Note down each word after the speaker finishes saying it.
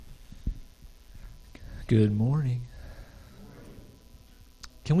Good morning.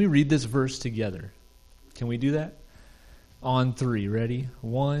 Can we read this verse together? Can we do that? On three. Ready?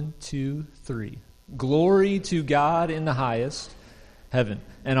 1, 2, 3. Glory to God in the highest heaven,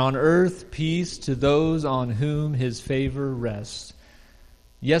 and on earth peace to those on whom his favor rests.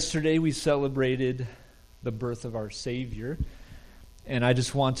 Yesterday we celebrated the birth of our Savior, and I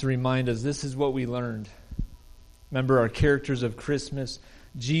just want to remind us this is what we learned. Remember our characters of Christmas.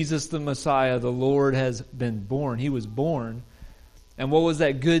 Jesus the Messiah, the Lord, has been born. He was born. And what was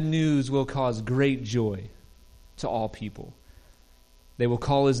that good news will cause great joy to all people. They will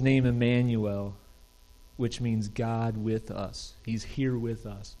call his name Emmanuel, which means God with us. He's here with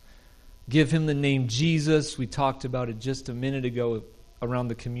us. Give him the name Jesus. We talked about it just a minute ago around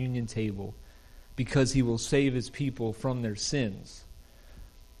the communion table, because he will save his people from their sins.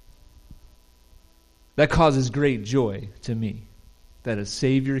 That causes great joy to me, that a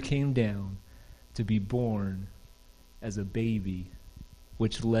Savior came down to be born as a baby,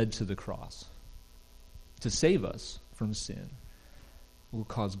 which led to the cross. To save us from sin will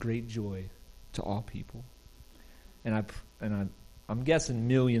cause great joy to all people. And I'm guessing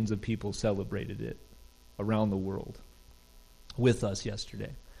millions of people celebrated it around the world with us yesterday.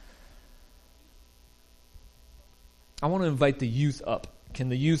 I want to invite the youth up. Can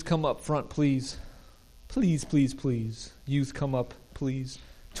the youth come up front, please? Please, please, please. Youth, come up, please.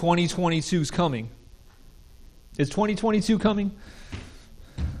 2022 is coming. Is 2022 coming?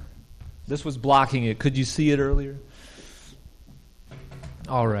 This was blocking it. Could you see it earlier?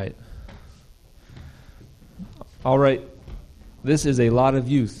 All right. All right. This is a lot of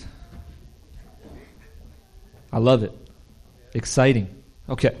youth. I love it. Exciting.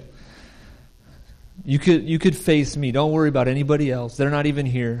 Okay. You could face me. Don't worry about anybody else. They're not even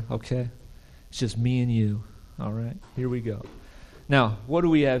here, okay? It's just me and you. All right. Here we go. Now, what do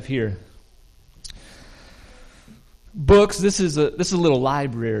we have here? Books. This is a little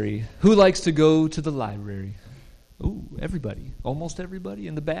library. Who likes to go to the library? Ooh, everybody. Almost everybody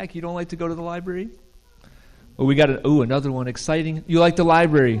in the back. You don't like to go to the library? Oh, we got another one. Exciting. You like the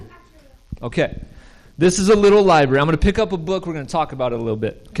library? Okay. This is a little library. I'm going to pick up a book. We're going to talk about it a little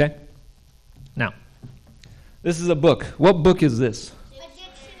bit. Okay? Now, this is a book. What book is this? A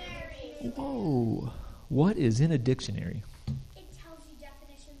dictionary. Whoa. What is in a dictionary? It tells you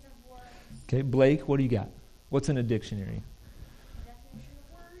definitions of words. Okay, Blake, what do you got? What's in a dictionary? Definition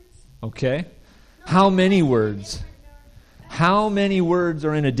of words. Okay. How many words? How many words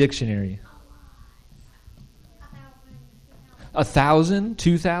are in a dictionary? 1,000?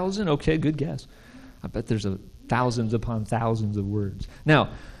 2,000? Okay, good guess. I bet there's thousands upon thousands of words. Now,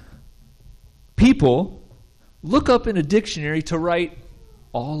 people look up in a dictionary to write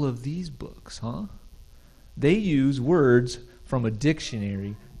all of these books, huh? They use words from a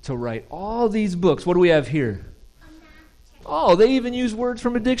dictionary to write all these books. What do we have here? Oh, they even use words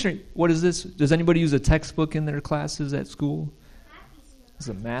from a dictionary. What is this? Does anybody use a textbook in their classes at school? It's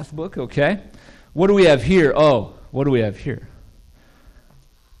a math book, okay. What do we have here? Oh, what do we have here?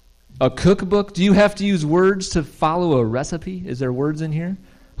 A cookbook. Do you have to use words to follow a recipe? Is there words in here?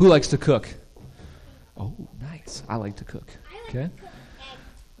 Who likes to cook? Oh, nice. I like to cook. Okay.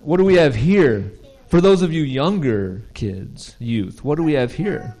 What do we have here? For those of you younger kids, youth, what do we have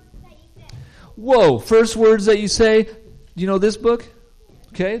here? Whoa, first words that you say. Do you know this book?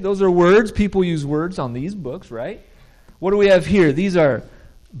 Okay, those are words. People use words on these books, right? What do we have here? These are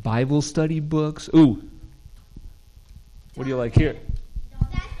Bible study books. Ooh. What do you like here?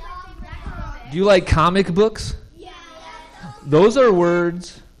 Do you like comic books? Yeah. Those are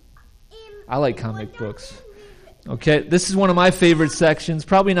words. I like comic books. Okay, this is one of my favorite sections.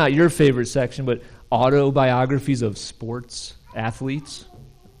 Probably not your favorite section, but autobiographies of sports athletes.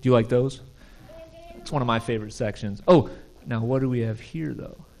 Do you like those? It's one of my favorite sections. Oh, now what do we have here,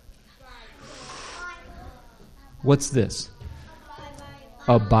 though? What's this?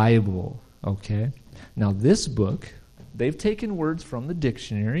 A Bible. Okay. Now this book, they've taken words from the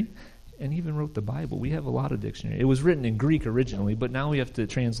dictionary and even wrote the Bible. We have a lot of dictionary. It was written in Greek originally, but now we have to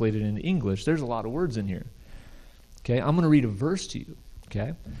translate it into English. There's a lot of words in here. Okay, I'm going to read a verse to you.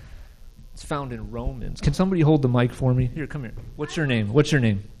 Okay? It's found in Romans. Can somebody hold the mic for me? Here, come here. What's your name? What's your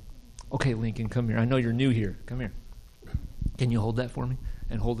name? Okay, Lincoln, come here. I know you're new here. Come here. Can you hold that for me?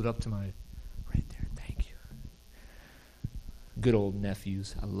 And hold it up to my... Right there. Thank you. Good old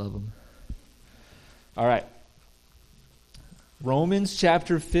nephews. I love them. All right. Romans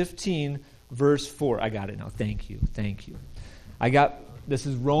chapter 15, verse 4. I got it now. Thank you. Thank you. This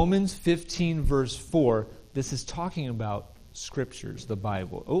is Romans 15, verse 4. This is talking about scriptures, the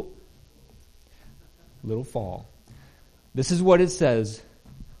Bible. Oh, little fall. This is what it says.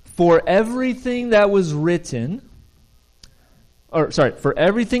 For everything that was written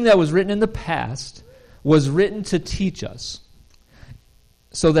in the past was written to teach us,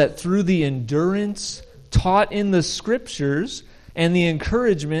 so that through the endurance taught in the Scriptures and the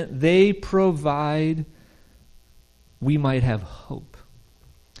encouragement they provide, we might have hope.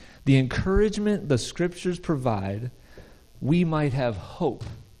 The encouragement the Scriptures provide, we might have hope.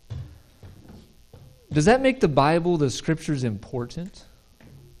 Does that make the Bible, the Scriptures, important?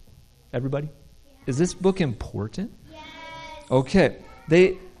 Everybody? Is this book important? Yes. Okay.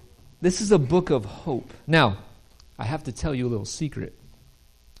 This is a book of hope. Now, I have to tell you a little secret.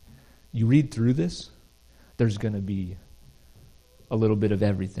 You read through this, there's going to be a little bit of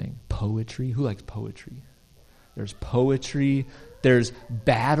everything. Poetry. Who likes poetry? There's poetry. There's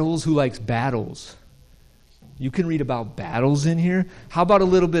battles. Who likes battles? You can read about battles in here. How about a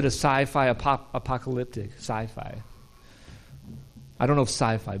little bit of sci-fi, apocalyptic sci-fi? I don't know if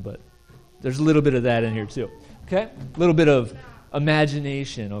sci-fi, but there's a little bit of that in here too. Okay? A little bit of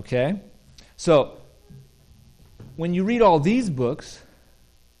imagination, okay? So, when you read all these books,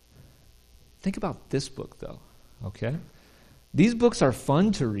 think about this book though, okay? These books are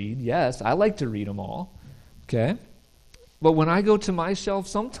fun to read, yes. I like to read them all, okay? But when I go to my shelf,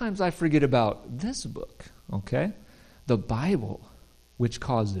 sometimes I forget about this book, okay? The Bible, which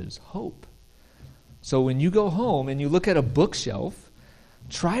causes hope. So when you go home and you look at a bookshelf,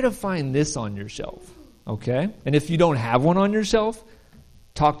 try to find this on your shelf, okay? And if you don't have one on your shelf,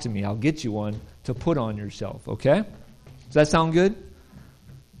 talk to me. I'll get you one to put on your shelf, okay? Does that sound good?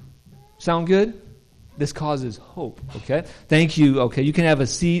 Sound good? This causes hope, okay? Thank you, okay? You can have a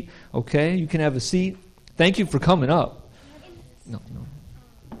seat, okay? You can have a seat. Thank you for coming up. No.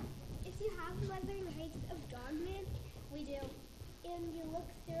 If you have Wuthering Heights of Dogman, we do, and you look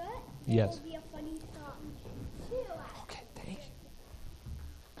through it, Yes. there will be a funny song too. Okay, thank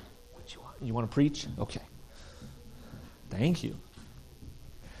you. What you want? You want to preach? Okay. Thank you.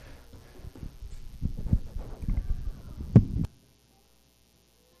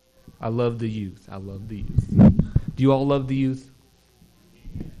 I love the youth. I love the youth. Do you all love the youth?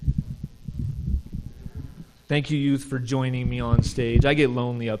 Thank you, youth, for joining me on stage. I get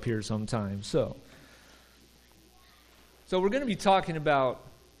lonely up here sometimes. So we're going to be talking about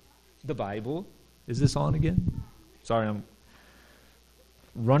the Bible. Is this on again? Sorry, I'm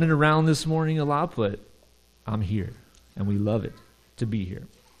running around this morning a lot, but I'm here, and we love it to be here.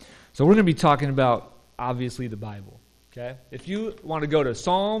 So we're going to be talking about, obviously, the Bible. Okay? If you want to go to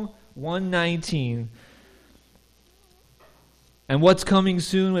Psalm 119, and what's coming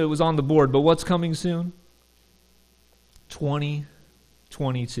soon? It was on the board, but what's coming soon?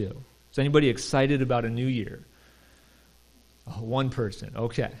 2022. Is anybody excited about a new year? Oh, one person.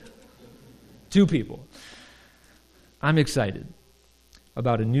 Okay. Two people. I'm excited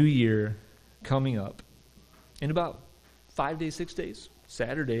about a new year coming up in about 5 days, 6 days.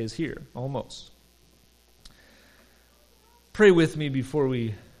 Saturday is here, almost. Pray with me before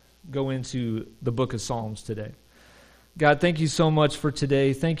we go into the book of Psalms today. God, thank you so much for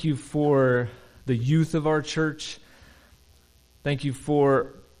today. Thank you for the youth of our church. Thank you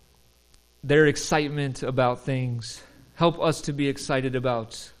for their excitement about things. Help us to be excited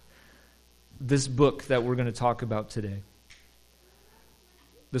about this book that we're going to talk about today.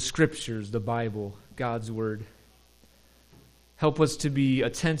 The Scriptures, the Bible, God's Word. Help us to be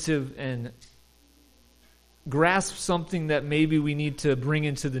attentive and grasp something that maybe we need to bring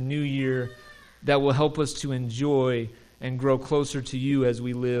into the new year that will help us to enjoy and grow closer to you as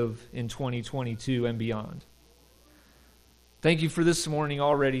we live in 2022 and beyond. Thank you for this morning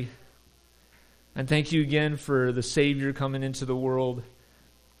already. And thank you again for the Savior coming into the world,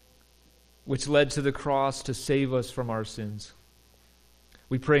 which led to the cross to save us from our sins.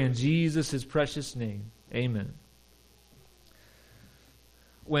 We pray in Jesus' precious name. Amen.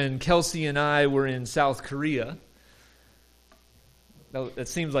 When Kelsey and I were in South Korea, that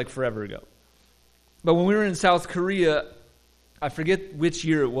seems like forever ago. But when we were in South Korea, I forget which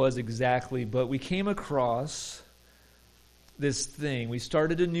year it was exactly, but we came across this thing. We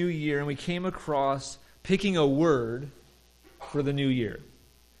started a new year, and we came across picking a word for the new year.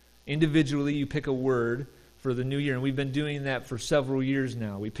 Individually, you pick a word for the new year, and we've been doing that for several years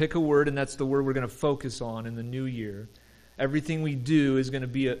now. We pick a word, and that's the word we're going to focus on in the new year. Everything we do is going to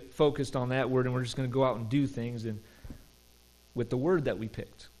be focused on that word, and we're just going to go out and do things with the word that we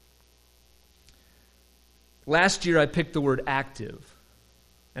picked. Last year, I picked the word active,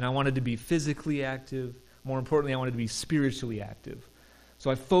 and I wanted to be physically active. More importantly, I wanted to be spiritually active.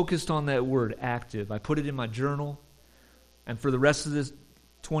 So I focused on that word, active. I put it in my journal, and for the rest of this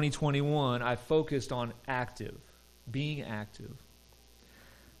 2021, I focused on active, being active.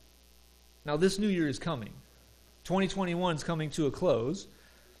 Now, this new year is coming. 2021 is coming to a close.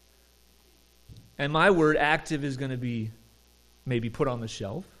 And my word, active, is going to be maybe put on the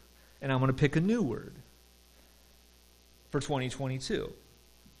shelf. And I'm going to pick a new word for 2022.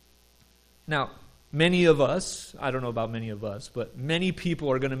 Now, many of us, I don't know about many of us, but many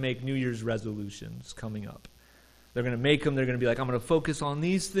people are going to make New Year's resolutions coming up. They're going to make them. They're going to be like, I'm going to focus on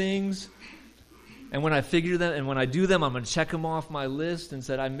these things. And when I figure them, and when I do them, I'm going to check them off my list and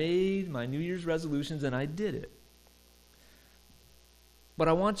said, I made my New Year's resolutions and I did it. But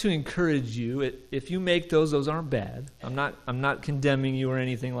I want to encourage you, if you make those aren't bad. I'm not condemning you or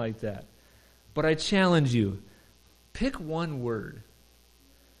anything like that. But I challenge you, pick one word.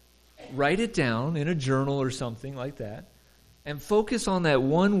 Write it down in a journal or something like that, and focus on that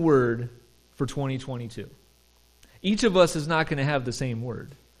one word for 2022. Each of us is not going to have the same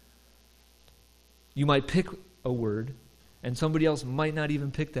word. You might pick a word, and somebody else might not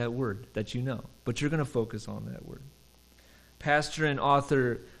even pick that word that you know, but you're going to focus on that word. Pastor and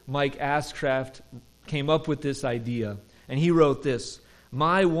author Mike Ashcraft came up with this idea, and he wrote this: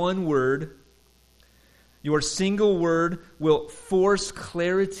 my one word, your single word, will force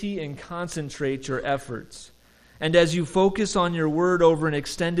clarity and concentrate your efforts. And as you focus on your word over an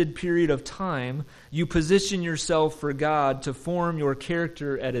extended period of time, you position yourself for God to form your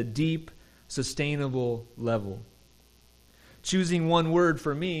character at a deep, sustainable level. Choosing one word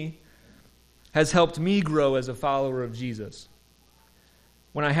for me has helped me grow as a follower of Jesus.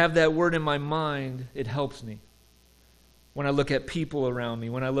 When I have that word in my mind, it helps me. When I look at people around me,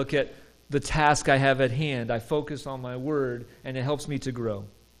 when I look at the task I have at hand, I focus on my word, and it helps me to grow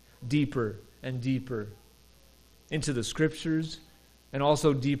deeper and deeper into the Scriptures, and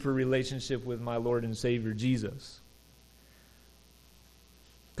also deeper relationship with my Lord and Savior, Jesus.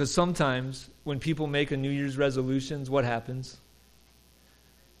 Because sometimes when people make a New Year's resolutions, what happens?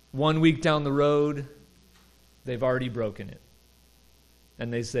 1 week down the road, they've already broken it.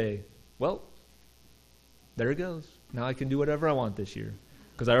 And they say, well, there it goes. Now I can do whatever I want this year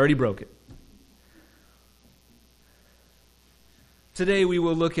because I already broke it. Today we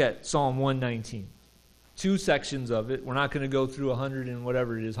will look at Psalm 119. 2 sections of it. We're not going to go through 100 and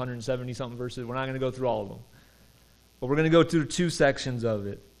whatever it is, 170-something verses. We're not going to go through all of them. But we're going to go through 2 sections of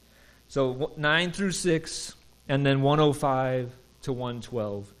it. So 9 through 6, and then 105 to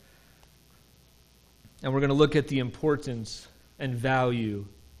 112. And we're going to look at the importance and value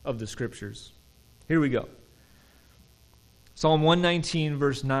of the Scriptures. Here we go. Psalm 119,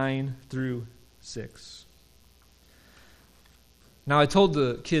 verse 9 through 6. Now, I told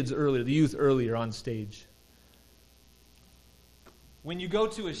the kids earlier, the youth earlier on stage, when you go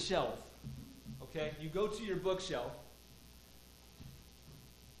to a shelf, okay, you go to your bookshelf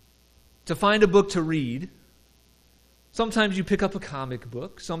to find a book to read. Sometimes you pick up a comic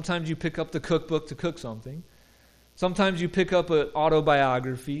book. Sometimes you pick up the cookbook to cook something. Sometimes you pick up an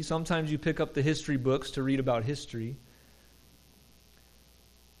autobiography. Sometimes you pick up the history books to read about history.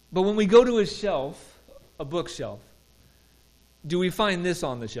 But when we go to a shelf, a bookshelf, do we find this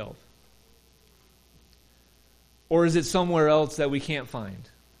on the shelf? Or is it somewhere else that we can't find?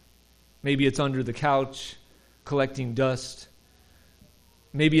 Maybe it's under the couch, collecting dust.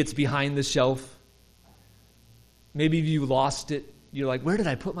 Maybe it's behind the shelf. Maybe you lost it. You're like, where did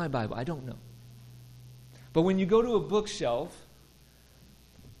I put my Bible? I don't know. But when you go to a bookshelf,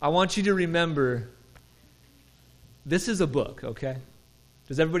 I want you to remember, this is a book, okay?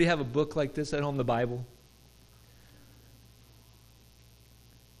 Does everybody have a book like this at home, the Bible?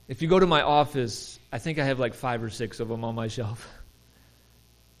 If you go to my office, I think I have like 5 or 6 of them on my shelf.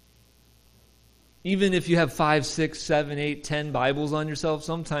 Even if you have 5, 6, 7, 8, 10 Bibles on yourself,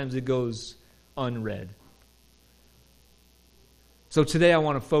 sometimes it goes unread. So today I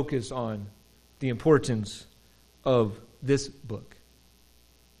want to focus on the importance of this book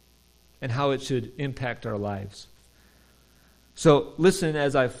and how it should impact our lives. So listen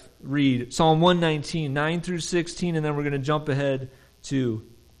as I read Psalm 119, 9 through 16, and then we're going to jump ahead to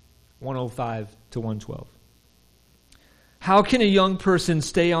 105 to 112. How can a young person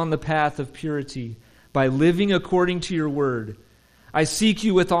stay on the path of purity? By living according to your word. I seek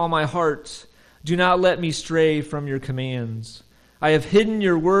you with all my heart. Do not let me stray from your commands. I have hidden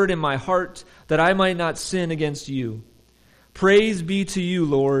your word in my heart that I might not sin against you. Praise be to you,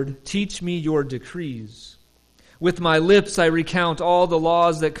 Lord. Teach me your decrees. With my lips I recount all the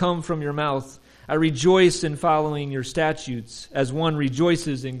laws that come from your mouth. I rejoice in following your statutes as one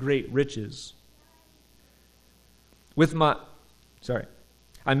rejoices in great riches. I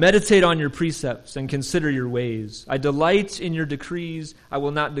meditate on your precepts and consider your ways. I delight in your decrees. I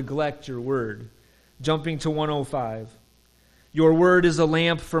will not neglect your word. Jumping to 105. Your word is a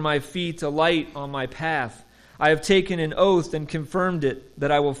lamp for my feet, a light on my path. I have taken an oath and confirmed it,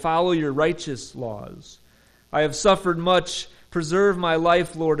 that I will follow your righteous laws. I have suffered much. Preserve my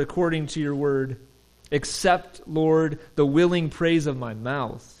life, Lord, according to your word. Accept, Lord, the willing praise of my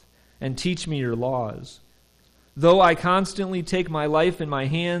mouth, and teach me your laws. Though I constantly take my life in my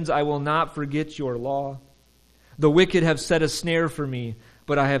hands, I will not forget your law. The wicked have set a snare for me,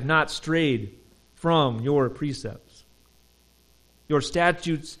 but I have not strayed from your precepts. Your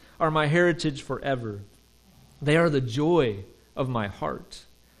statutes are my heritage forever. They are the joy of my heart.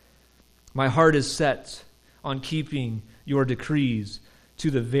 My heart is set on keeping your decrees to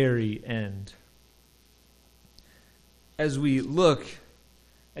the very end. As we look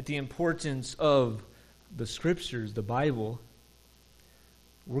at the importance of the Scriptures, the Bible,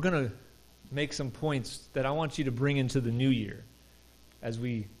 we're going to make some points that I want you to bring into the new year as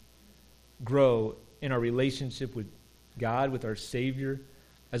we grow in our relationship with God, with our Savior,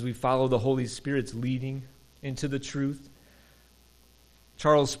 as we follow the Holy Spirit's leading into the truth.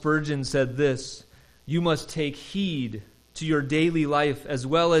 Charles Spurgeon said this: "You must take heed to your daily life as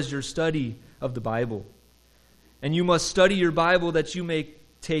well as your study of the Bible. And you must study your Bible that you may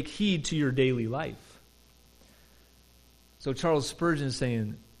take heed to your daily life." So Charles Spurgeon is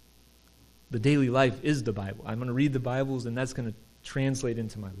saying the daily life is the Bible. I'm going to read the Bibles, and that's going to translate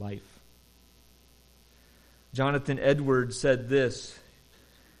into my life. Jonathan Edwards said this: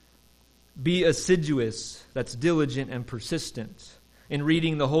 "Be assiduous," that's diligent and persistent, "in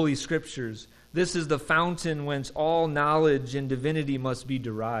reading the Holy Scriptures. This is the fountain whence all knowledge and divinity must be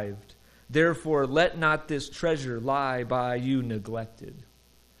derived. Therefore, let not this treasure lie by you neglected."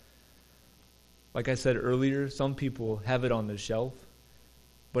 Like I said earlier, some people have it on the shelf,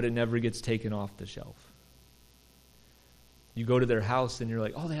 but it never gets taken off the shelf. You go to their house and you're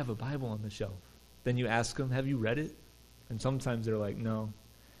like, "Oh, they have a Bible on the shelf." Then you ask them, "Have you read it?" And sometimes they're like, "No."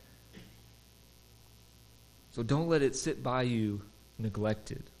 So don't let it sit by you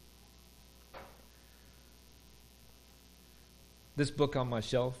neglected. This book on my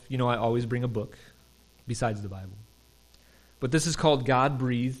shelf, I always bring a book besides the Bible. But this is called God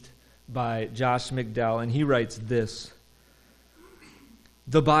Breathed by Josh McDowell, and he writes this: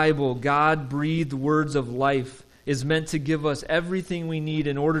 "The Bible, God-breathed words of life, is meant to give us everything we need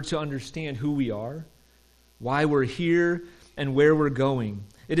in order to understand who we are, why we're here, and where we're going.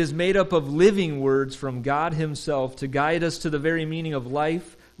 It is made up of living words from God Himself to guide us to the very meaning of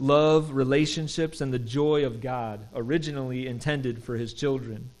life, love, relationships, and the joy of God, originally intended for His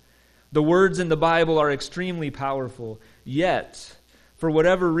children. The words in the Bible are extremely powerful, yet, for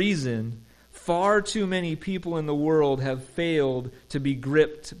whatever reason, far too many people in the world have failed to be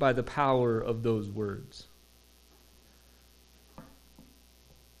gripped by the power of those words."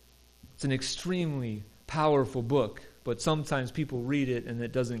 It's an extremely powerful book, but sometimes people read it and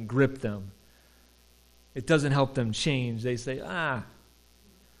it doesn't grip them. It doesn't help them change. They say, I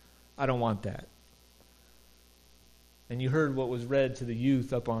don't want that. And you heard what was read to the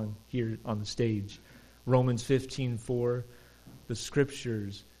youth up on here on the stage. Romans 15:4, the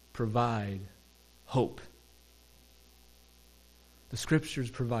Scriptures provide hope. The Scriptures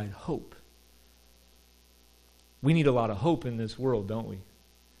provide hope. We need a lot of hope in this world, don't we?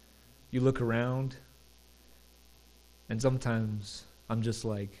 You look around, and sometimes I'm just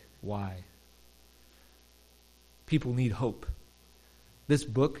like, why? People need hope. This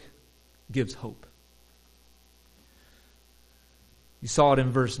book gives hope. You saw it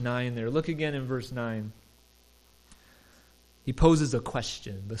in verse 9 there. Look again in verse 9. He poses a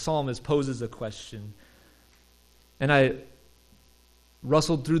question. The psalmist poses a question. And I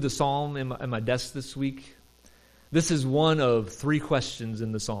rustled through the psalm in my desk this week. This is one of 3 questions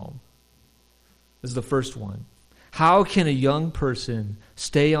in the psalm. This is the first one. How can a young person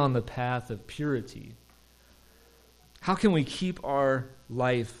stay on the path of purity? How can we keep our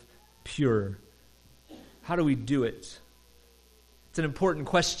life pure? How do we do it? It's an important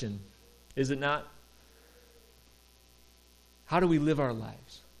question, is it not? How do we live our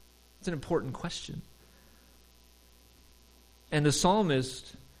lives? It's an important question. And the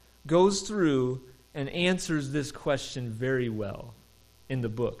psalmist goes through and answers this question very well in the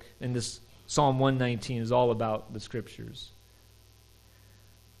book. And this Psalm 119 is all about the Scriptures.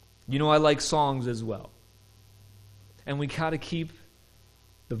 I like songs as well. And we got to keep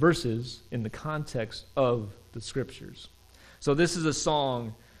the verses in the context of the Scriptures. So this is a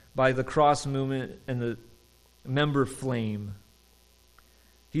song by the Cross Movement and the member Flame.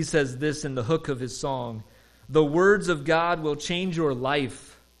 He says this in the hook of his song: "The words of God will change your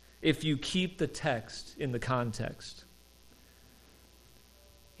life if you keep the text in the context."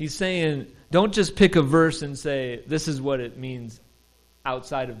 He's saying, don't just pick a verse and say, this is what it means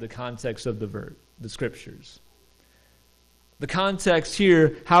outside of the context of the scriptures. The context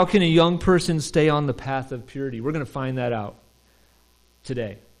here, how can a young person stay on the path of purity? We're going to find that out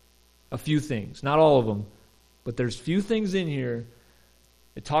today. A few things, not all of them, but there's few things in here.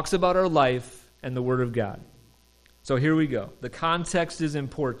 It talks about our life and the Word of God. So here we go. The context is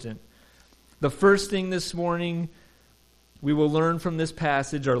important. The first thing this morning we will learn from this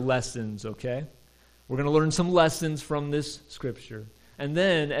passage are lessons, okay? We're going to learn some lessons from this scripture. And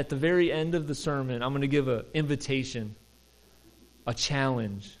then at the very end of the sermon, I'm going to give an invitation, a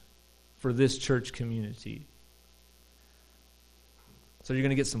challenge for this church community. So you're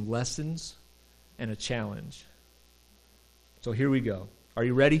going to get some lessons and a challenge. So here we go. Are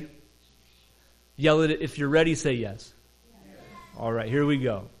you ready? Yell at it. If you're ready, say yes. All right, here we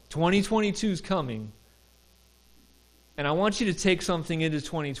go. 2022 is coming. And I want you to take something into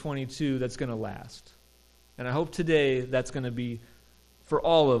 2022 that's going to last. And I hope today that's going to be for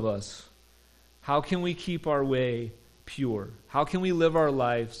all of us. How can we keep our way pure? How can we live our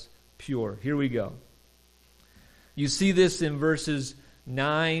lives pure? Here we go. You see this in verses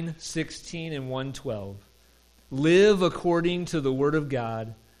 9, 16, and 112. Live according to the Word of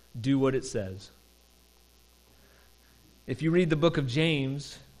God. Do what it says. If you read the book of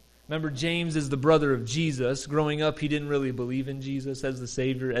James, remember James is the brother of Jesus. Growing up, he didn't really believe in Jesus as the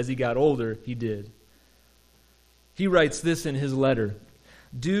Savior. As he got older, he did. He writes this in his letter.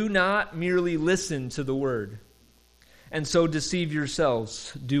 Do not merely listen to the Word, and so deceive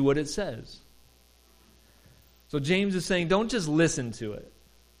yourselves. Do what it says. So James is saying, don't just listen to it.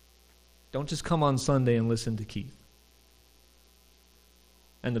 Don't just come on Sunday and listen to Keith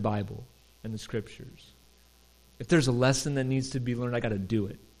and the Bible and the Scriptures. If there's a lesson that needs to be learned, I got to do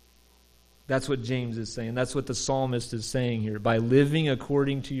it. That's what James is saying. That's what the psalmist is saying here. By living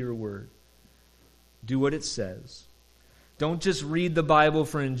according to your word, do what it says. Don't just read the Bible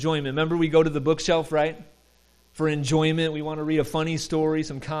for enjoyment. Remember, we go to the bookshelf, right? For enjoyment. We want to read a funny story,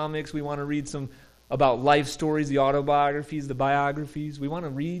 some comics. We want to read some about life stories, the autobiographies, the biographies. We want to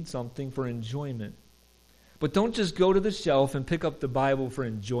read something for enjoyment. But don't just go to the shelf and pick up the Bible for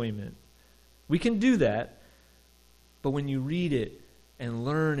enjoyment. We can do that. But when you read it and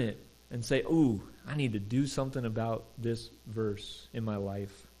learn it and say, ooh, I need to do something about this verse in my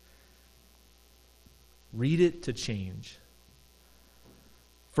life. Read it to change.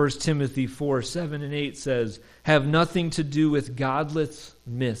 1 Timothy 4, 7 and 8 says, have nothing to do with godless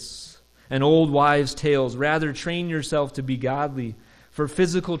myths and old wives' tales. Rather, train yourself to be godly. For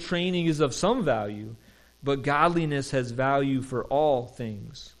physical training is of some value, but godliness has value for all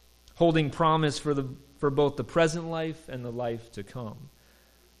things, holding promise for both the present life and the life to come.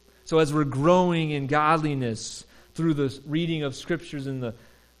 So as we're growing in godliness through the reading of Scriptures and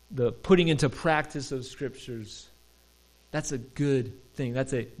the putting into practice of Scriptures, that's a good thing.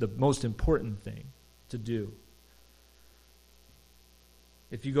 That's the most important thing to do.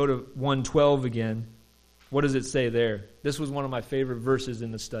 If you go to 1:12 again, what does it say there? This was one of my favorite verses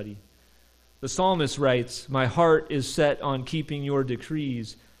in the study. The psalmist writes, my heart is set on keeping your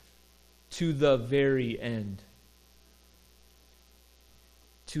decrees to the very end.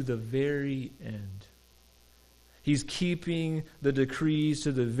 To the very end. He's keeping the decrees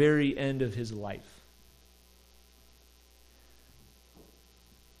to the very end of his life.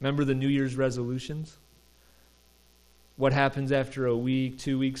 Remember the New Year's resolutions? What happens after a week,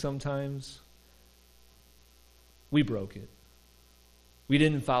 2 weeks sometimes? We broke it. We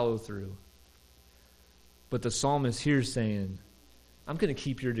didn't follow through. But the psalmist here is saying, I'm going to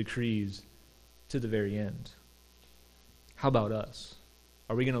keep your decrees to the very end. How about us?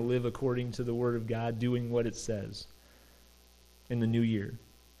 Are we going to live according to the Word of God, doing what it says in the new year?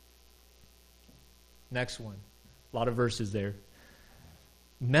 Next one. A lot of verses there.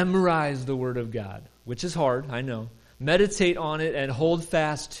 Memorize the Word of God, which is hard, I know. Meditate on it and hold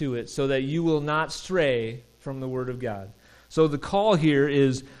fast to it so that you will not stray from the Word of God. So the call here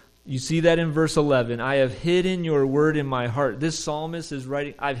is, you see that in verse 11, I have hidden your word in my heart. This psalmist is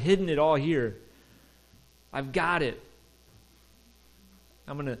writing, I've hidden it all here. I've got it.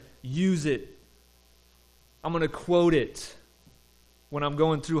 I'm going to use it. I'm going to quote it when I'm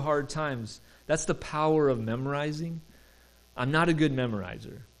going through hard times. That's the power of memorizing. I'm not a good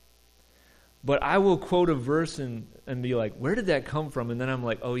memorizer. But I will quote a verse and be like, where did that come from? And then I'm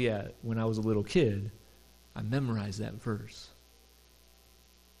like, oh yeah, when I was a little kid, I memorized that verse.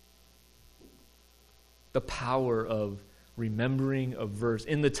 The power of remembering a verse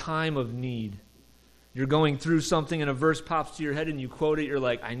in the time of need. You're going through something and a verse pops to your head and you quote it, you're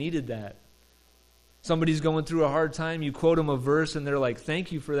like, I needed that. Somebody's going through a hard time, you quote them a verse, and they're like,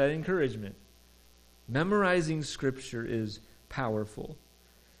 thank you for that encouragement. Memorizing Scripture is powerful.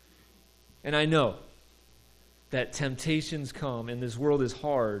 And I know that temptations come, and this world is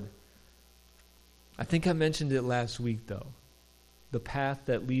hard. I think I mentioned it last week, though. The path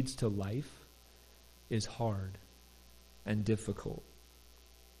that leads to life is hard and difficult.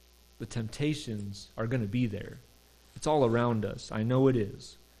 The temptations are going to be there. It's all around us. I know it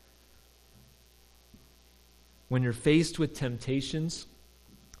is. When you're faced with temptations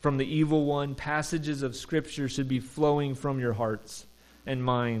from the evil one, passages of Scripture should be flowing from your hearts and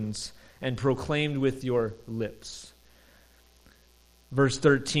minds and proclaimed with your lips. Verse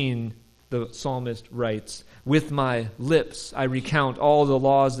 13, the psalmist writes, with my lips I recount all the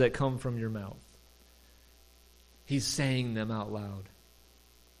laws that come from your mouth. He's saying them out loud.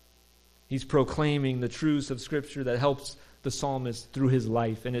 He's proclaiming the truths of Scripture that helps the psalmist through his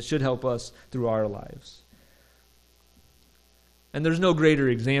life, and it should help us through our lives. And there's no greater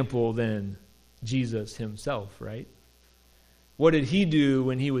example than Jesus himself, right? What did he do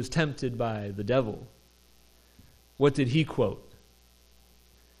when he was tempted by the devil? What did he quote?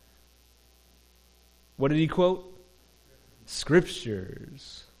 What did he quote?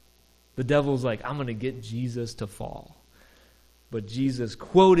 Scriptures. The devil's like, I'm going to get Jesus to fall. But Jesus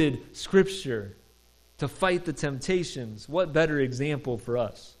quoted Scripture to fight the temptations. What better example for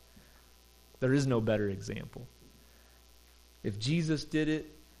us? There is no better example. If Jesus did it,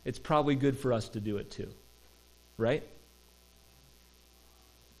 it's probably good for us to do it too. Right?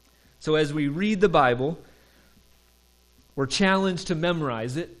 So as we read the Bible, we're challenged to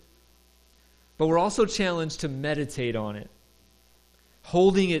memorize it, but we're also challenged to meditate on it,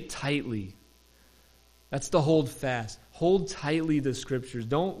 holding it tightly. That's the hold fast. Hold tightly the Scriptures.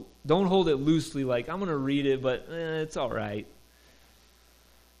 Don't hold it loosely like, I'm going to read it, but it's all right.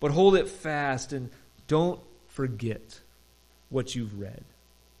 But hold it fast and don't forget what you've read.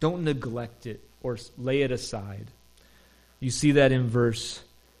 Don't neglect it or lay it aside. You see that in verse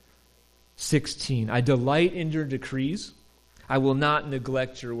 16. I delight in your decrees. I will not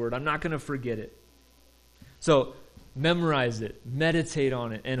neglect your word. I'm not going to forget it. So memorize it, meditate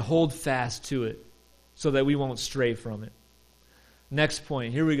on it, and hold fast to it so that we won't stray from it. Next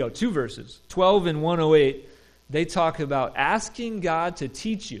point, here we go. 2 verses, 12 and 108. They talk about asking God to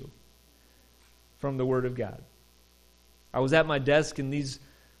teach you from the Word of God. I was at my desk and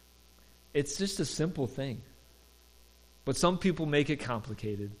it's just a simple thing. But some people make it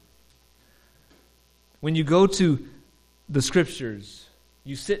complicated. When you go to the Scriptures,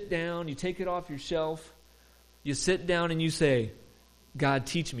 you sit down, you take it off your shelf, you sit down and you say, God,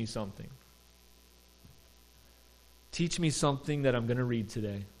 teach me something. Teach me something that I'm going to read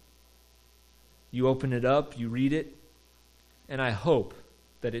today. You open it up, you read it, and I hope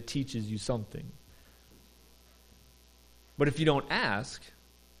that it teaches you something. But if you don't ask,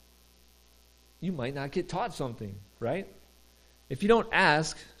 you might not get taught something, right? If you don't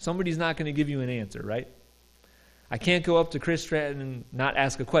ask, somebody's not going to give you an answer, right? I can't go up to Chris Stratton and not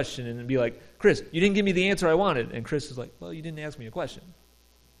ask a question and be like, Chris, you didn't give me the answer I wanted. And Chris is like, well, you didn't ask me a question.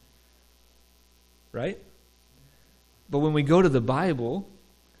 Right? But when we go to the Bible,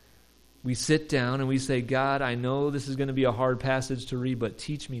 we sit down and we say, God, I know this is going to be a hard passage to read, but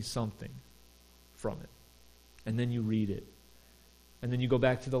teach me something from it. And then you read it. And then you go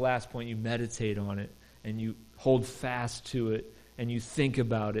back to the last point, you meditate on it, and you hold fast to it, and you think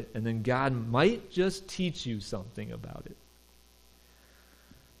about it, and then God might just teach you something about it.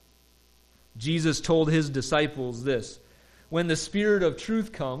 Jesus told his disciples this, when the Spirit of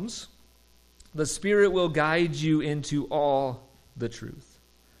truth comes, the Spirit will guide you into all the truth.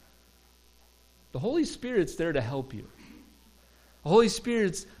 The Holy Spirit's there to help you. The Holy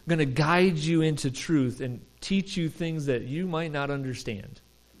Spirit's going to guide you into truth and teach you things that you might not understand.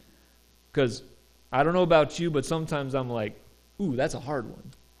 Because I don't know about you, but sometimes I'm like, ooh, that's a hard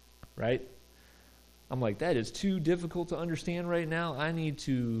one, right? I'm like, that is too difficult to understand right now. I need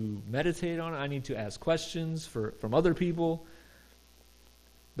to meditate on it. I need to ask questions from other people.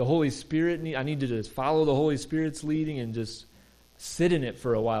 The Holy Spirit, I need to just follow the Holy Spirit's leading and just sit in it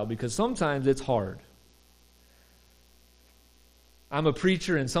for a while, because sometimes it's hard. I'm a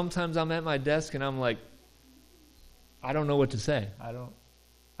preacher, and sometimes I'm at my desk and I'm like, I don't know what to say. I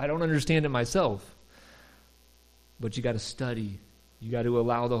don't understand it myself. But you got to study. You got to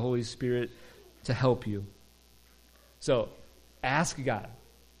allow the Holy Spirit to help you. So, ask God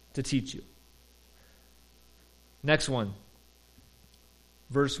to teach you. Next one.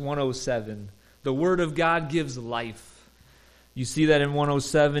 Verse 107. The Word of God gives life. You see that in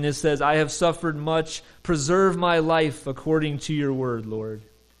 107. It says, I have suffered much. Preserve my life according to your word, Lord.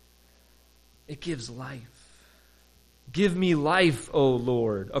 It gives life. Give me life, O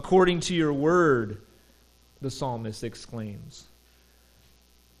Lord, according to your word, the psalmist exclaims.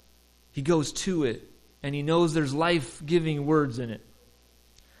 He goes to it, and he knows there's life-giving words in it.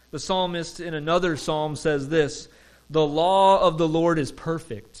 The psalmist in another psalm says this, the law of the Lord is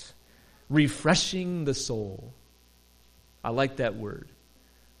perfect, refreshing the soul. I like that word,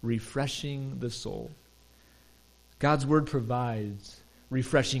 refreshing the soul. God's word provides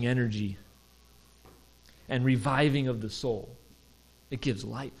refreshing energy and reviving of the soul. It gives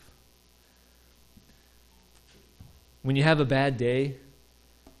life. When you have a bad day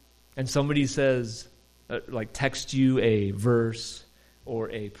and somebody says, text you a verse or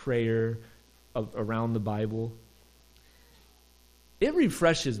a prayer around the Bible, it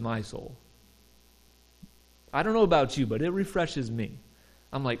refreshes my soul. I don't know about you, but it refreshes me.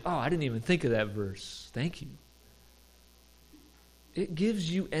 I'm like, oh, I didn't even think of that verse. Thank you. It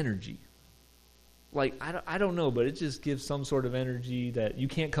gives you energy. I don't know, but it just gives some sort of energy that you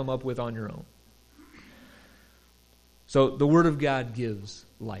can't come up with on your own. So the Word of God gives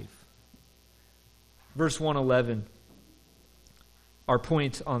life. Verse 111, our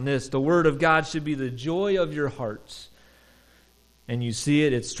point on this, the Word of God should be the joy of your hearts. And you see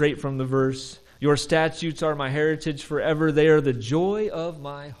it, it's straight from the verse. Your statutes are my heritage forever. They are the joy of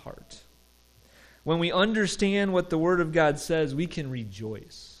my heart. When we understand what the Word of God says, we can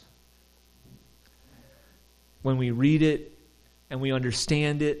rejoice. When we read it and we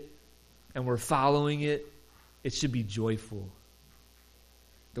understand it and we're following it, it should be joyful.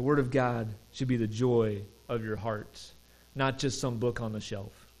 The Word of God should be the joy of your hearts, not just some book on the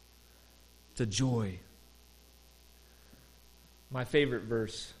shelf. It's a joy. My favorite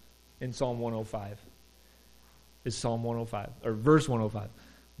verse in Psalm 105 is Psalm 105, or verse 105.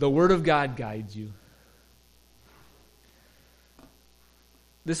 The Word of God guides you.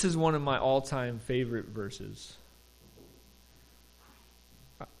 This is one of my all-time favorite verses.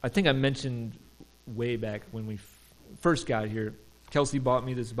 I think I mentioned way back when we first got here, Kelsey bought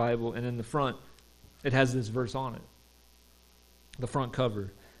me this Bible, and in the front, it has this verse on it. The front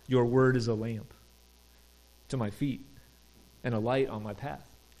cover, your word is a lamp to my feet and a light on my path.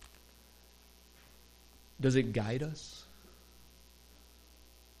 Does it guide us?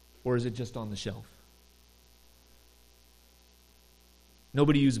 Or is it just on the shelf?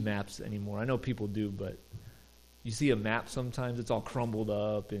 Nobody uses maps anymore. I know people do, but you see a map sometimes, it's all crumbled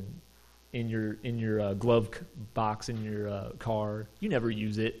up and in your glove box in your car. You never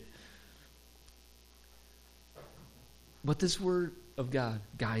use it. But this Word of God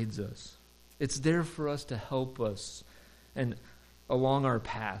guides us. It's there for us to help us and along our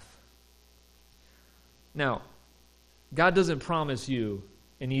path. Now, God doesn't promise you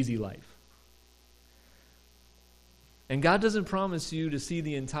an easy life. And God doesn't promise you to see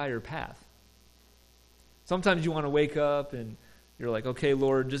the entire path. Sometimes you want to wake up and you're like, okay,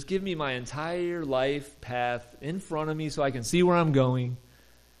 Lord, just give me my entire life path in front of me so I can see where I'm going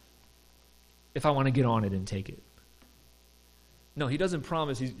if I want to get on it and take it. No, He doesn't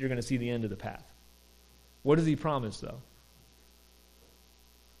promise you're going to see the end of the path. What does He promise, though?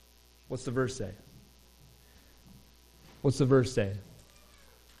 What's the verse say? What's the verse say?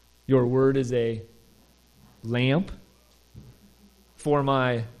 Your word is a lamp for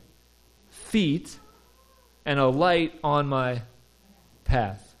my feet and a light on my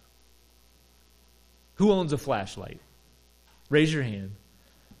path. Who owns a flashlight? Raise your hand.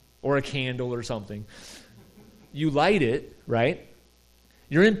 Or a candle or something. You light it, right?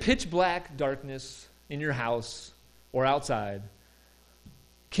 You're in pitch black darkness in your house or outside.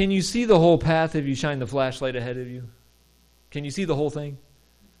 Can you see the whole path if you shine the flashlight ahead of you? Can you see the whole thing?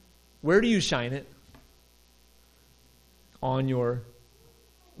 Where do you shine it?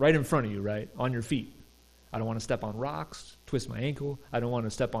 Right in front of you, right? On your feet. I don't want to step on rocks, twist my ankle. I don't want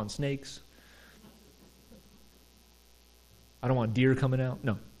to step on snakes. I don't want deer coming out.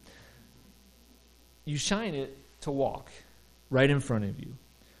 No. You shine it to walk right in front of you.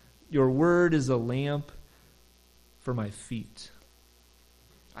 Your word is a lamp for my feet.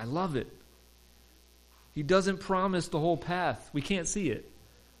 I love it. He doesn't promise the whole path. We can't see it.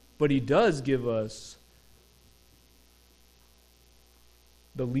 But He does give us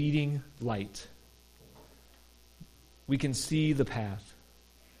the leading light. We can see the path.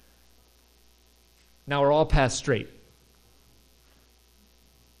 Now, are all paths straight?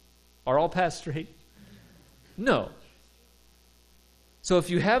 Are all paths straight? No. So if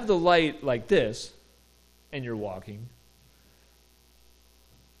you have the light like this, and you're walking,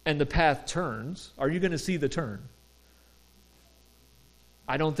 and the path turns, are you going to see the turn?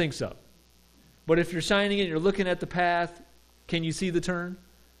 I don't think so. But if you're shining it, you're looking at the path, can you see the turn?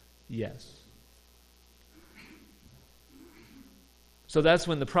 Yes. So that's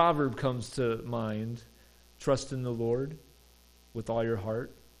when the proverb comes to mind. Trust in the Lord with all your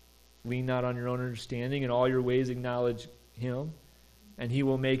heart. Lean not on your own understanding. In all your ways acknowledge Him, and He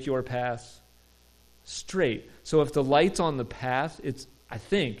will make your paths straight. So if the light's on the path,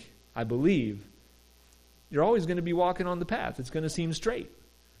 I believe, you're always going to be walking on the path. It's going to seem straight.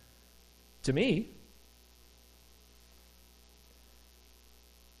 To me.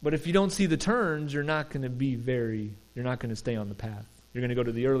 But if you don't see the turns, you're not going to stay on the path. You're going to go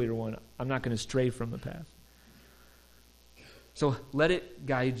to the earlier one. I'm not going to stray from the path. So let it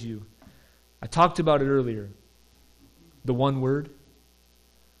guide you. I talked about it earlier. The one word.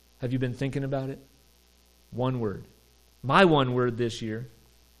 Have you been thinking about it? One word. My one word this year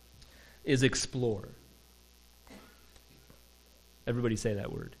is explore. Everybody say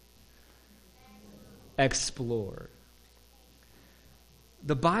that word. Explore.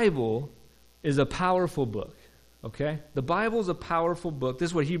 The Bible is a powerful book. Okay? The Bible is a powerful book. This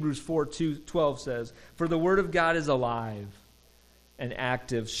is what Hebrews 4:12 says. For the Word of God is alive and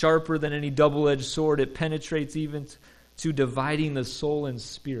active, sharper than any double-edged sword. It penetrates even to dividing the soul and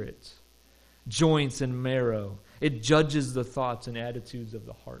spirit, joints and marrow. It judges the thoughts and attitudes of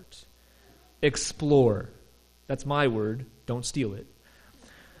the heart. Explore. That's my word. Don't steal it.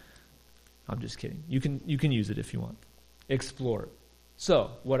 I'm just kidding. You can use it if you want. Explore.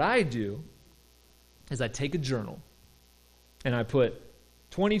 So, what I do is I take a journal and I put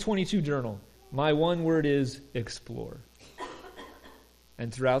 2022 journal. My one word is explore.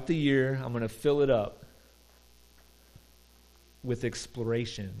 And throughout the year, I'm going to fill it up with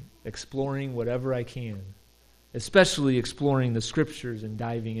exploration, exploring whatever I can, especially exploring the scriptures and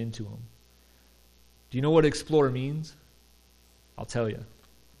diving into them. Do you know what explore means? I'll tell you.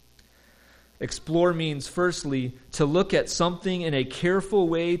 Explore means, firstly, to look at something in a careful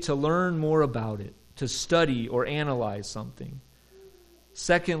way to learn more about it, to study or analyze something.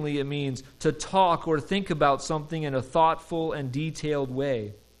 Secondly, it means to talk or think about something in a thoughtful and detailed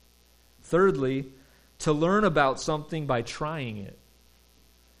way. Thirdly, to learn about something by trying it.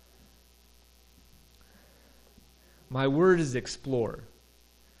 My word is explore.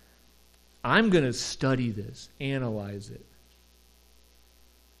 I'm going to study this, analyze it.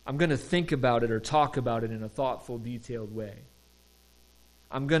 I'm going to think about it or talk about it in a thoughtful, detailed way.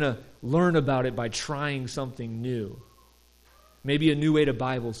 I'm going to learn about it by trying something new. Maybe a new way to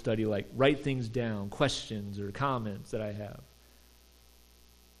Bible study, like write things down, questions or comments that I have.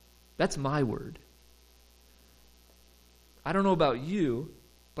 That's my word. I don't know about you,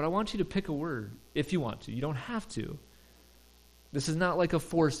 but I want you to pick a word if you want to. You don't have to. This is not like a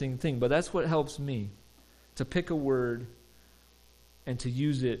forcing thing, but that's what helps me, to pick a word and to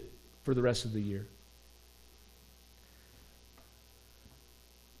use it for the rest of the year.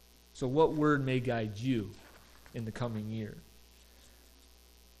 So what word may guide you in the coming year?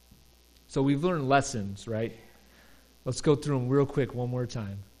 So we've learned lessons, right? Let's go through them real quick one more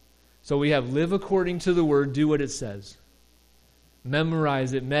time. So we have live according to the word, do what it says.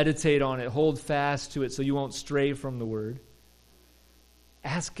 Memorize it, meditate on it, hold fast to it so you won't stray from the word.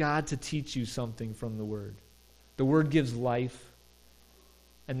 Ask God to teach you something from the word. The word gives life.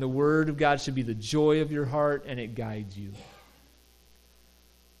 And the word of God should be the joy of your heart, and it guides you.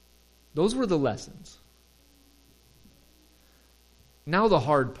 Those were the lessons. Now the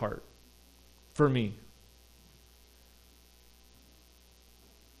hard part for me.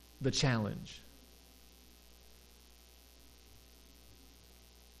 The challenge.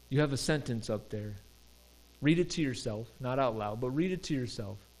 You have a sentence up there. Read it to yourself, not out loud, but read it to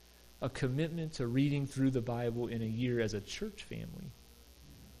yourself. A commitment to reading through the Bible in a year as a church family.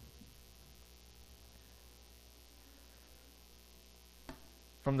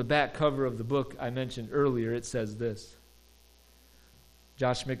 From the back cover of the book I mentioned earlier, it says this.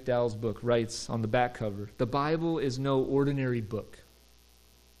 Josh McDowell's book writes on the back cover, "The Bible is no ordinary book.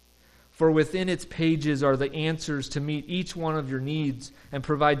 For within its pages are the answers to meet each one of your needs and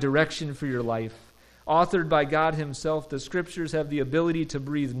provide direction for your life. Authored by God Himself, the Scriptures have the ability to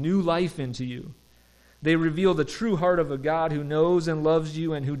breathe new life into you. They reveal the true heart of a God who knows and loves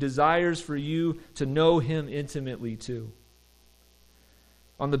you and who desires for you to know Him intimately too."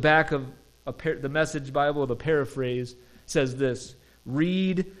 On the back of the Message Bible, the paraphrase says this: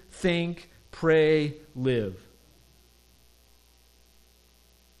 read, think, pray, live.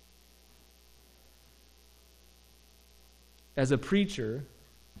 As a preacher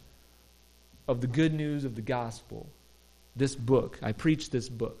of the good news of the gospel, this book, I preach this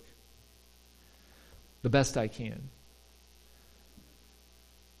book the best I can.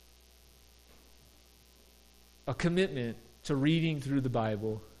 A commitment to reading through the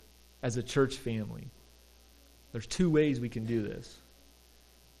Bible as a church family. There's two ways we can do this.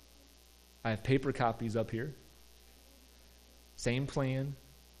 I have paper copies up here. Same plan.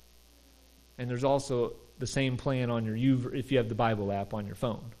 And there's also the same plan on your if you have the Bible app on your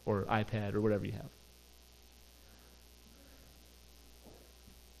phone or iPad or whatever you have.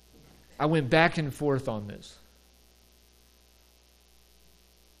 I went back and forth on this.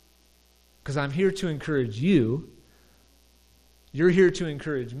 Because I'm here to encourage you. You're here to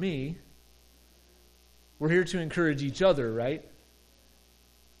encourage me. We're here to encourage each other, right?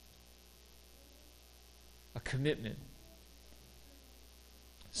 A commitment.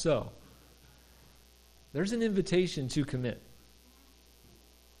 So, there's an invitation to commit.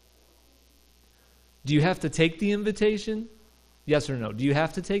 Do you have to take the invitation? Yes or no? Do you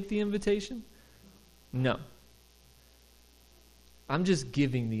have to take the invitation? No. I'm just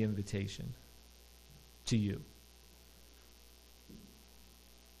giving the invitation to you.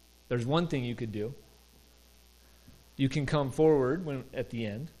 There's one thing you could do. You can come forward at the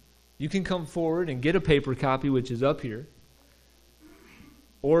end. You can come forward and get a paper copy, which is up here,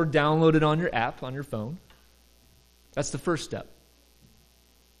 or download it on your app on your phone. That's the first step.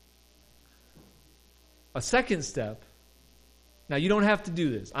 A second step, now you don't have to do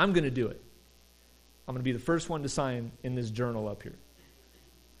this. I'm going to do it. I'm going to be the first one to sign in this journal up here.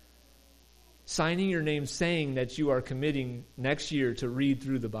 Signing your name saying that you are committing next year to read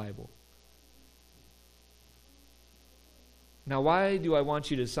through the Bible. Now, why do I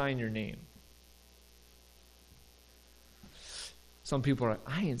want you to sign your name? Some people are like,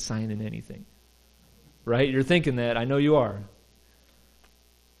 I ain't signing anything. Right? You're thinking that. I know you are.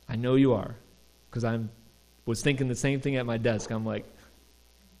 I know you are. Because I was thinking the same thing at my desk. I'm like,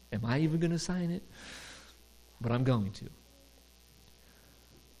 am I even going to sign it? But I'm going to.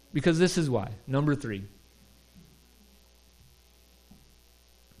 Because this is why. Number 3.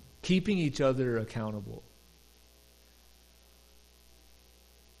 Keeping each other accountable.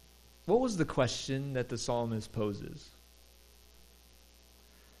 What was the question that the psalmist poses?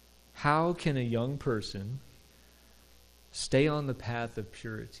 How can a young person stay on the path of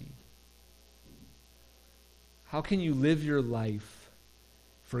purity? How can you live your life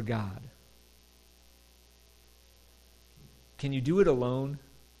for God? Can you do it alone?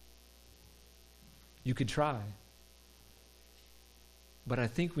 You could try. But I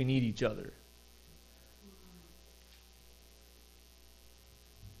think we need each other.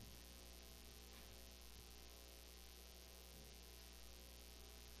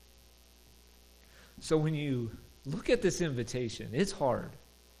 So when you look at this invitation, it's hard.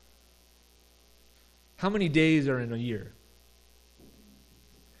 How many days are in a year?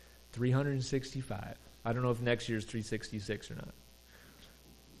 365. I don't know if next year's 366 or not.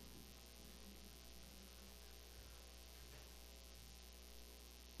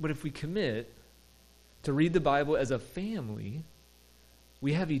 But if we commit to read the Bible as a family,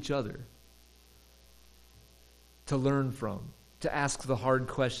 we have each other to learn from, to ask the hard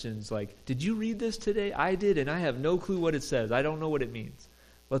questions like, did you read this today? I did, and I have no clue what it says. I don't know what it means.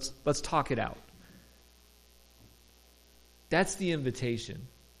 Let's talk it out. That's the invitation.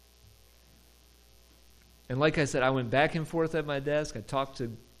 And like I said, I went back and forth at my desk. I talked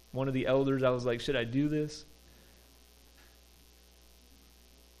to one of the elders. I was like, should I do this?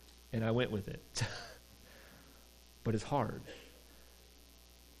 And I went with it. But it's hard.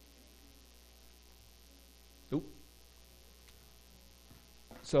 Oop.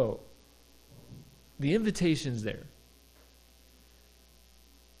 So, the invitation's there.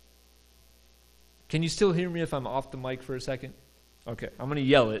 Can you still hear me if I'm off the mic for a second? Okay, I'm going to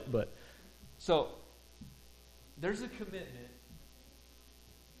yell it, but... So, there's a commitment.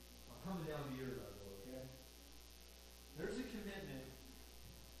 I'm coming down the ear level, okay? There's a commitment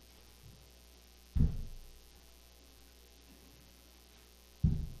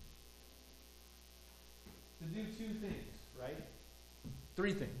to do 2 things, right?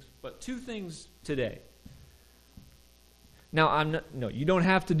 3 things, but 2 things today. Now, no, you don't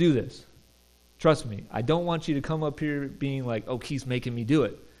have to do this. Trust me, I don't want you to come up here being like, oh, Keith's making me do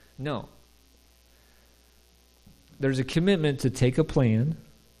it. No. There's a commitment to take a plan.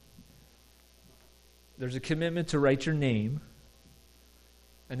 There's a commitment to write your name.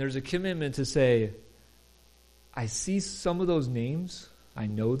 And there's a commitment to say, I see some of those names. I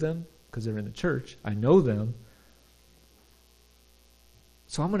know them because they're in the church. I know them.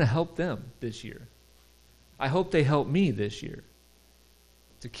 So I'm going to help them this year. I hope they help me this year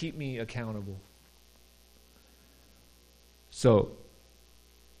to keep me accountable. So,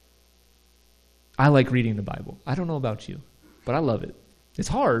 I like reading the Bible. I don't know about you, but I love it. It's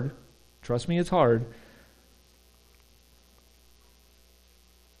hard. Trust me, it's hard.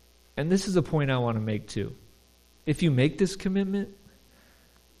 And this is a point I want to make too. If you make this commitment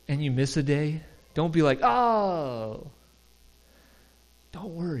and you miss a day, don't be like, oh,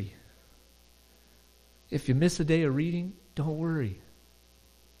 don't worry. If you miss a day of reading, don't worry.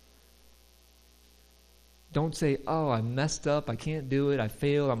 Don't say, oh, I messed up, I can't do it, I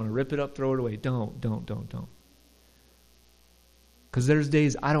failed, I'm going to rip it up, throw it away. Don't. Because there's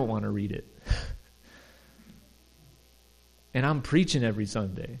days I don't want to read it. And I'm preaching every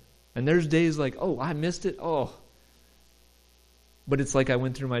Sunday. And there's days like, oh, I missed it, oh. But it's like I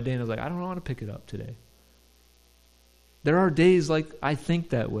went through my day and I was like, I don't want to pick it up today. There are days like I think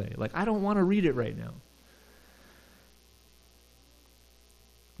that way. Like, I don't want to read it right now.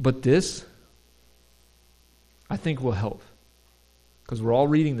 But this, I think, will help. Because we're all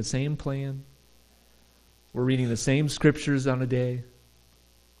reading the same plan. We're reading the same scriptures on a day.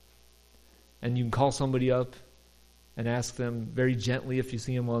 And you can call somebody up and ask them very gently if you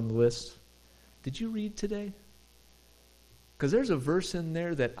see them on the list, did you read today? Because there's a verse in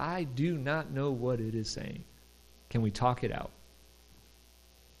there that I do not know what it is saying. Can we talk it out?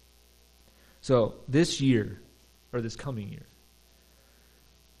 So this year, or this coming year,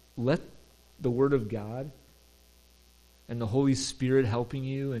 let the Word of God and the Holy Spirit helping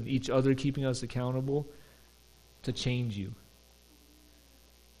you and each other keeping us accountable to change you.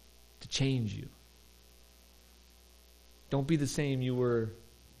 To change you. Don't be the same you were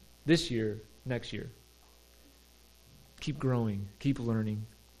this year, next year. Keep growing. Keep learning.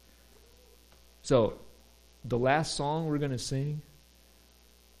 So, the last song we're going to sing,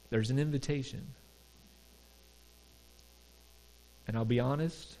 there's an invitation. And I'll be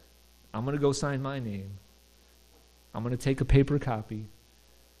honest, I'm going to go sign my name. I'm going to take a paper copy.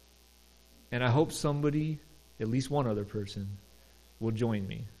 And I hope somebody, at least one other person, will join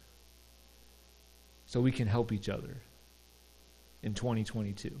me. So we can help each other in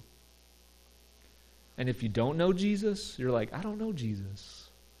 2022. And if you don't know Jesus, you're like, I don't know Jesus.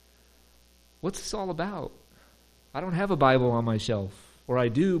 What's this all about? I don't have a Bible on my shelf. Or I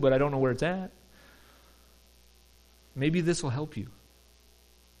do, but I don't know where it's at. Maybe this will help you.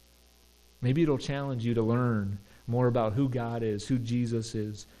 Maybe it'll challenge you to learn more about who God is, who Jesus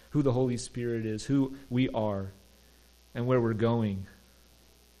is, who the Holy Spirit is, who we are, and where we're going.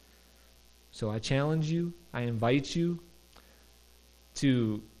 So I challenge you, I invite you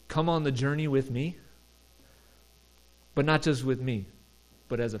to come on the journey with me, but not just with me,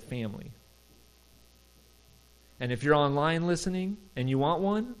 but as a family. And if you're online listening and you want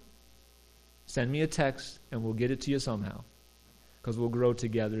one, send me a text and we'll get it to you somehow, because we'll grow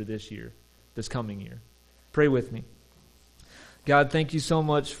together this year, this coming year. Pray with me. God, thank you so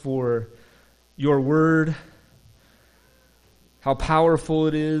much for your word, how powerful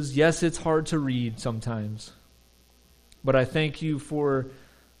it is. Yes, it's hard to read sometimes, but I thank you for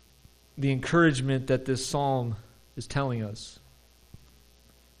the encouragement that this psalm is telling us.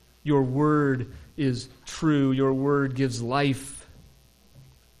 Your word is true. Your word gives life.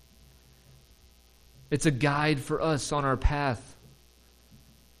 It's a guide for us on our path.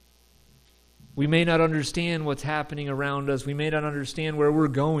 We may not understand what's happening around us. We may not understand where we're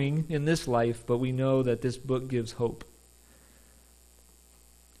going in this life, but we know that this book gives hope.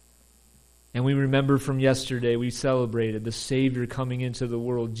 And we remember from yesterday, we celebrated the Savior coming into the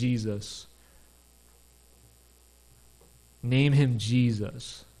world, Jesus. Name him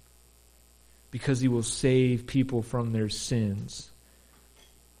Jesus, because he will save people from their sins.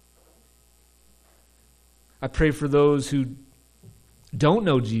 I pray for those who don't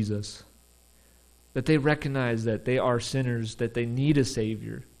know Jesus, that they recognize that they are sinners, that they need a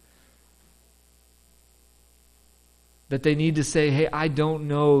Savior. That they need to say, hey, I don't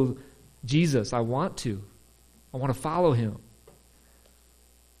know Jesus. I want to. I want to follow him.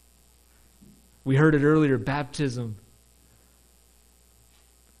 We heard it earlier, baptism.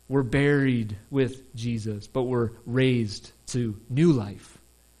 We're buried with Jesus, but we're raised to new life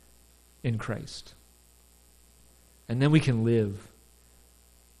in Christ. And then we can live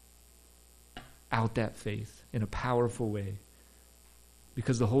out that faith in a powerful way,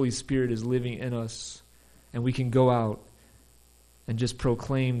 because the Holy Spirit is living in us, and we can go out and just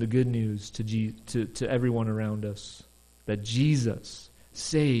proclaim the good news to everyone around us, that Jesus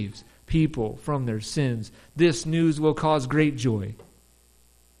saves people from their sins. This news will cause great joy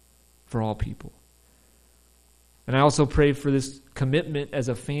for all people. And I also pray for this commitment as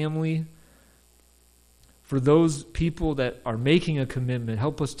a family. For those people that are making a commitment,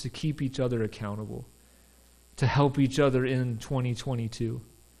 help us to keep each other accountable, to help each other in 2022,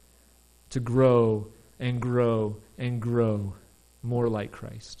 to grow and grow and grow more like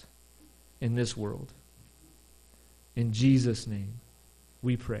Christ in this world. In Jesus' name,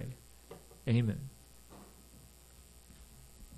 we pray. Amen.